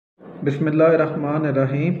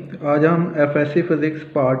बिस्मिल्लाहिर्रहमानिर्रहीम। आज हम FSC फिज़िक्स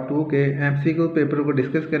पार्ट 2 के MCQ पेपर को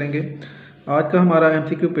डिस्कस करेंगे। आज का हमारा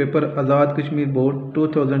MCQ paper Azad Kashmir board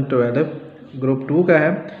 2012 group 2 का है।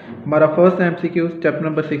 हमारा फर्स्ट MCQ स्टेप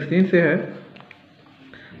नंबर 16 से है।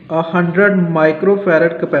 100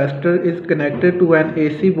 microfarad capacitor is connected to N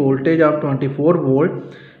AC voltage of 24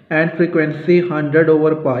 volt and frequency 100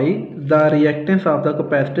 over pi. The reactance of the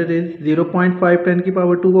capacitor is 0.5 10 की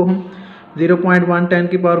पावर 2 ओहम, 0.1 10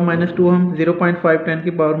 की पावर माइनस 2 ओहम, 0.5 10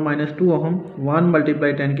 की power minus 2 ohm, 1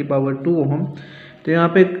 multiply 10 की power 2 ohm. तो यहाँ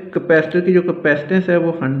पे capacitor की जो capacitance है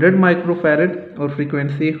वो 100 माइक्रोफैरड और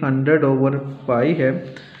फ्रीक्वेंसी 100 ओवर पाई है।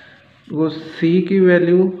 वो C की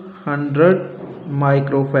वैल्यू 100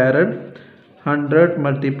 माइक्रोफैरड, 100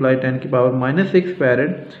 मल्टीप्लाई 10 की पावर माइनस 6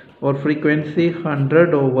 फैरड और frequency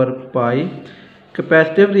 100 over pi.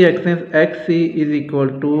 Capacitive reactance XC is equal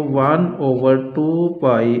to 1 over 2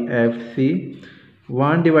 pi FC,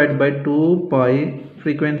 1 divide by 2 pi,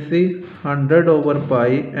 frequency 100 over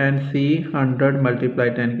pi and C 100 multiply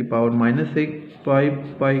 10 की power minus 6 पाई,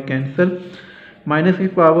 pi cancel, minus की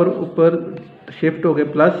power ऊपर shift हो गए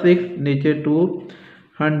plus 6, नीचे 2,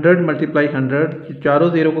 100 multiply 100,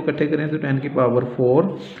 चारों zero को इकट्ठे करें तो 10 की पावर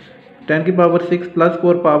 4, 10 की पावर 6 प्लस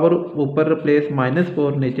 4 पावर ऊपर रिप्लेस माइनस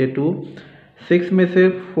 4, नीचे 2, 6 में से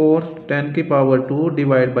 4, 10 की power 2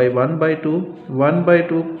 divide by 1 by 2, 1 by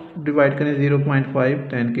 2 divide करें 0.5,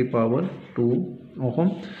 10 की पावर 2 ओहम।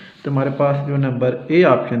 तो हमारे पास जो नंबर ए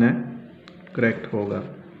ऑप्शन है करेक्ट होगा।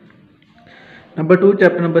 नंबर 2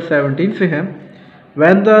 चैप्टर नंबर 17 से है।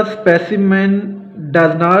 When the specimen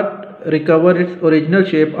does not recover its original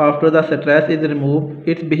shape after the stress is removed,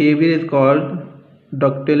 its behavior is called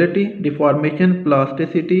ductility, deformation,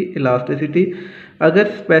 plasticity, elasticity। अगर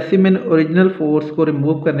specimen original force को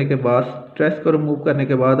remove करने के बाद, stress को remove करने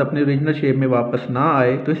के बाद अपने ओरिजिनल शेप में वापस ना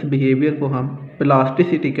आए तो इस बिहेवियर को हम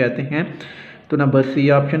प्लास्टिसिटी कहते हैं। तो नंबर सी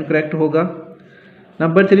ऑप्शन करेक्ट होगा।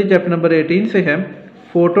 नंबर 3 चैप्टर नंबर 18 से है।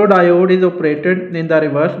 Photodiode is operated in the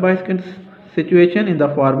reverse bias situation, in the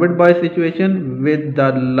forward bias situation with the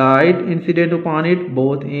light incident upon it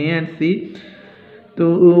both A and C। तो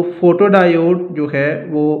photodiode जो है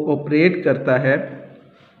वो operate करता है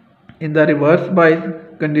in the reverse bias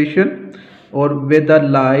condition और with the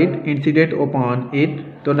light incident upon it.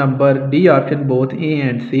 तो number D option both A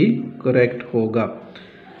and C correct होगा।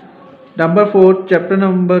 Number 4 chapter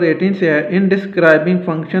number 18 से है। इन describing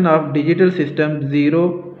function of digital system 0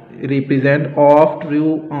 represent of, true,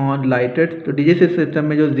 on, lighted. तो digital system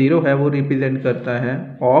में जो 0 है वो रिप्रेजेंट करता है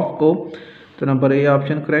ऑफ को। तो नंबर ए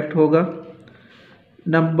ऑप्शन करेक्ट होगा।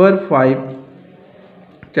 नंबर 5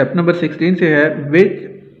 चैप्टर नंबर 16 से है। Which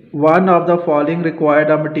one of the following required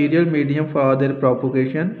a material medium for their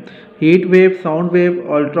propagation, heat wave, sound wave,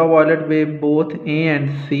 ultraviolet wave, both A and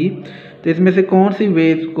सी। तो इसमें से कौन सी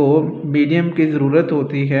वेव्स को मीडियम की ज़रूरत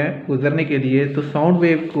होती है गुजरने के लिए? तो साउंड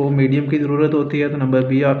वेव को मीडियम की ज़रूरत होती है। तो नंबर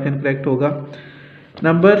बी ऑप्शन करेक्ट होगा।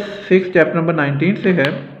 नंबर 6 चैप्टर नंबर 19 से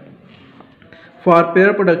है। For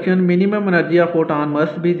pair production minimum energy of photon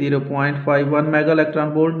must be 0.51 mega electron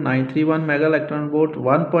volt, 931 mega electron volt,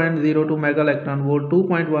 1.02 mega electron volt,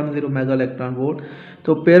 2.10 mega electron volt.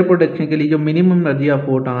 तो पेयर प्रोडक्शन के लिए जो मिनिमम एनर्जी ऑफ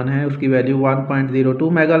फोटॉन है उसकी value 1.02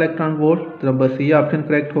 mega electron volt. तो number C option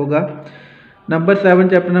correct होगा। Number 7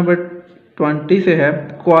 chapter number 20 से है।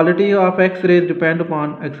 Quality of x raise depend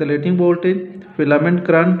upon accelerating voltage, filament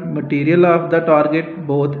current, material of the target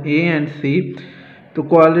both A and सी। तो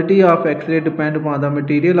quality of X ray depend upon the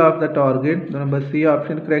material of the target. तो number C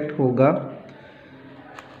option correct होगा।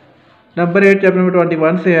 Number 8 chapter number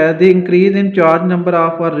 21 से है। The increase in charge number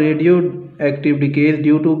of a radio active decays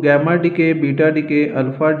due to gamma decay, beta decay,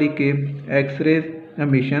 alpha decay, X ray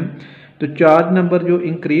emission. तो charge number जो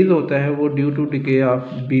increase होता है वो due to decay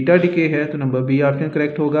of beta decay है। तो number B option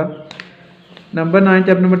correct होगा। Number 9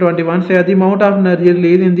 chapter number 21 से है। The amount of energy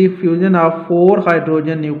release in the fusion of 4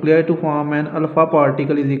 hydrogen nuclei to form an alpha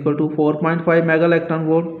particle is equal to 4.5 mega electron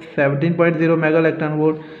volt, 17.0 mega electron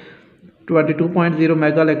volt, 22.0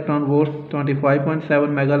 mega electron volt, 25.7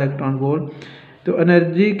 mega electron volt. तो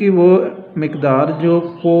energy की वो मिकदार जो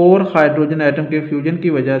 4 hydrogen atom के fusion की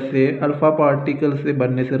वजह से alpha particle से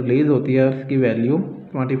बनने से रिलीज होती है उसकी value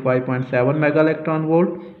 25.7 mega electron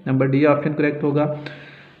volt. Number D option correct होगा।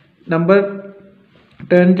 नंबर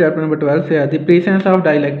 10 चैप्टर नंबर 12 से है। The presence of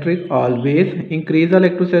dielectric always increase the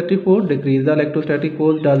electrostatic force, decrease the electrostatic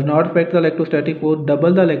force, does not affect the electrostatic force,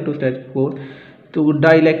 double the electrostatic force. तो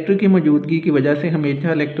dielectric की मौजूदगी की वजह से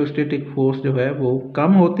हमेशा इलेक्ट्रोस्टैटिक फोर्स जो है वो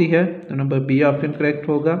कम होती है। तो नंबर बी ऑप्शन करेक्ट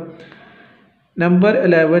होगा। नंबर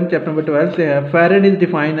 11 चैप्टर नंबर 12 से है farad is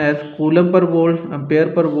defined as coulomb per volt, ampere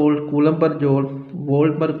per volt, coulomb per joule,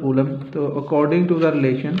 volt पर कूलम। तो according to the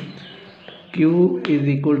relation Q is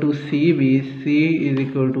equal to C we, C is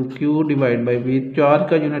equal to Q divide by we, charge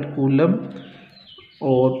का unit coulomb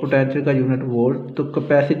और potential का unit volt. तो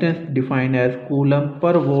capacitance defined as coulomb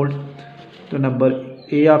per volt. तो number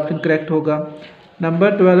A option correct होगा।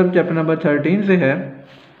 Number 12 chapter number 13 से है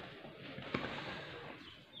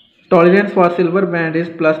tolerance for silver band is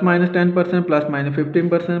 ±10%,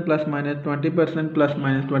 ±15%, ±20%,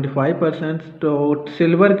 ±25%। तो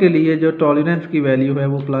silver के लिए जो टॉलरेंस की वैल्यू है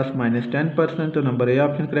वो ±10%। तो नंबर ए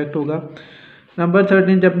ऑप्शन करेक्ट होगा। नंबर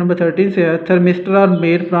 13 चैप्टर नंबर 13 से है thermistor are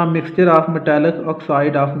made from mixture of metallic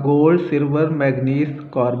oxide of gold, silver, manganese,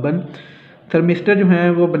 carbon. Thermistor जो हैं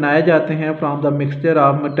वो बनाए जाते हैं from the mixture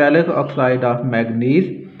of metallic oxide of manganese.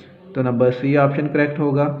 तो नंबर सी ऑप्शन करेक्ट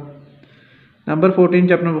होगा। नंबर 14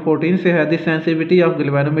 चैप्टर नंबर 14 से है the sensitivity of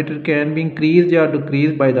galvanometer can be increase या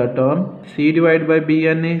decrease by the term C divide by B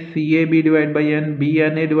N A, C A B divide by N, B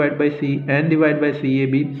N A divide by C, N divide by C A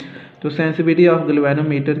B. तो sensitivity of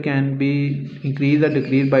galvanometer can be increase या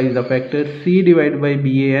decrease by the factor C divide by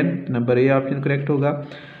B A N. Number A option correct होगा।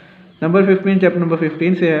 Number 15 chapter number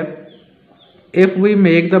 15 से है if we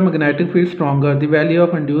make the magnetic field stronger the value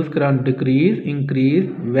of induce current decrease, increase,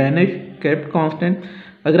 vanish, kept constant.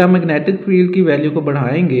 अगर हम magnetic field की value को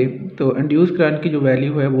बढ़ाएंगे तो induce current की जो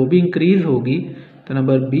वैल्यू है वो भी इंक्रीज होगी। तो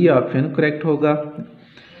नंबर बी ऑप्शन करेक्ट होगा।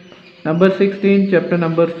 नंबर 16 चैप्टर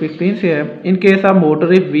नंबर 15 से है in case of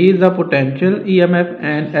motor if we is the potential EMF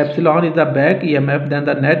and epsilon is the back EMF then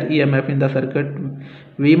the net EMF in the circuit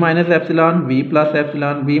we minus epsilon, we plus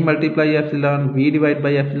epsilon, we multiply epsilon, we divide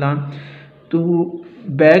by epsilon. तो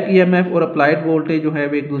back EMF और applied voltage जो है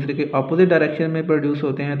वो एक दूसरे के opposite direction में produce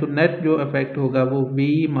होते हैं। तो नेट जो इफेक्ट होगा वो V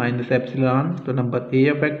माइनस एप्सिलॉन। तो नंबर ए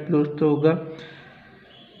इफेक्ट दोस्तों होगा।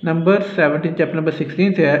 नंबर 17 चैप्टर नंबर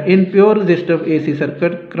 16 से है in pure resistive AC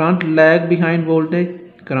circuit current lag behind voltage,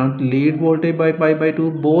 current lead voltage by pi by 2,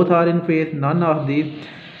 both are in phase, none of these.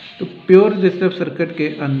 तो pure resistive circuit के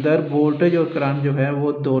अंदर voltage और current जो है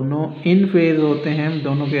वो दोनों इन फेज होते हैं,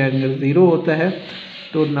 दोनों के एंगल 0 होता है।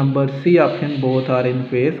 तो number C option both are in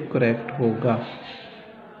phase correct होगा।